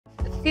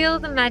Feel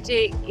the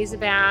Magic is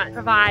about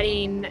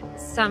providing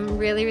some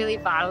really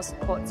vital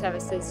support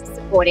services.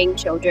 Supporting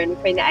children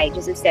between the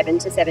ages of 7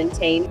 to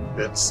 17.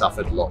 That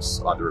suffered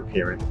loss, either a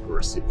parent or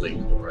a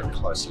sibling or a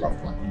close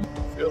loved one.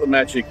 Feel the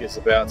Magic is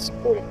about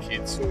supporting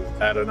kids who have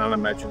had an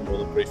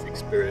unimaginable and brief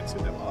experience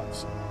in their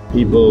lives.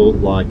 People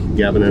like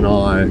Gavin and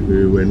I,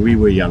 who when we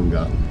were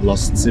younger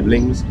lost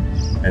siblings,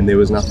 and there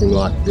was nothing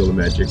like Feel the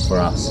Magic for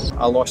us.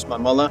 I lost my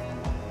mother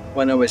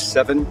when I was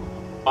 7.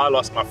 I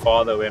lost my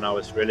father when I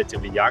was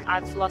relatively young.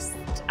 I've lost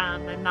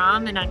my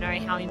mum, and I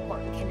know how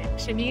important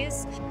connection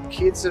is.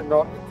 Kids are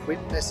not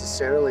equipped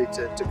necessarily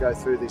to go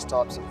through these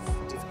types of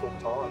difficult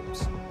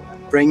times.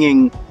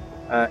 Bringing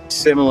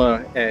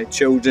similar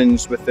children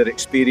with their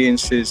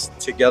experiences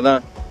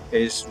together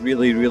is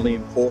really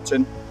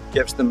important.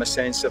 Gives them a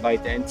sense of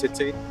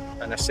identity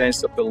and a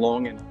sense of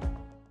belonging.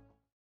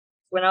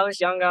 When I was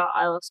younger,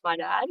 I lost my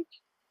dad.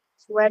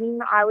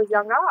 When I was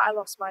younger, I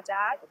lost my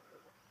dad.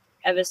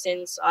 Ever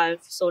since,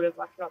 I've sort of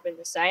not been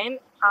the same.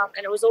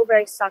 And it was all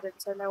very sudden,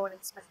 so no one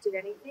expected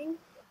anything.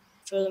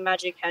 Feel the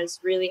Magic has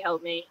really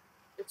helped me.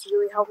 It's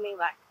really helped me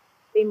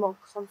be more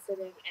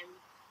confident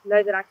and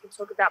know that I can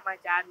talk about my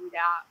dad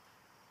without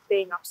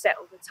being upset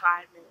all the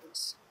time, and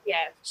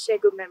share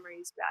good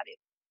memories about it.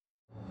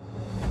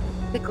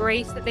 The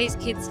grief that these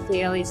kids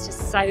feel is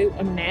just so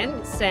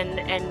immense,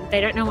 and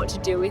they don't know what to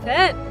do with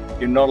it.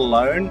 You're not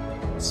alone.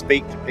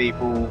 Speak to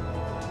people.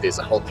 There's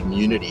a whole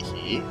community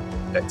here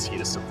that's here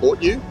to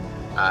support you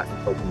and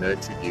help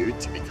nurture you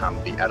to become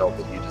the adult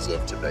that you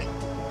deserve to be.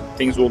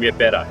 Things will get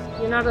better.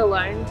 You're not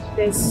alone.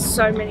 There's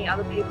so many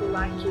other people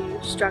like you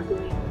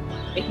struggling.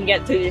 We can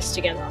get through this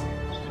together.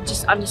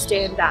 Just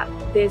understand that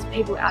there's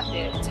people out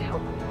there to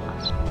help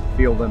you.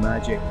 Feel the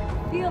Magic.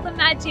 Feel the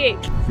Magic.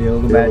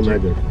 Feel the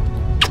Magic.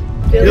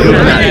 Feel the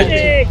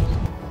magic.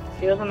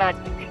 Feel the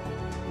Magic.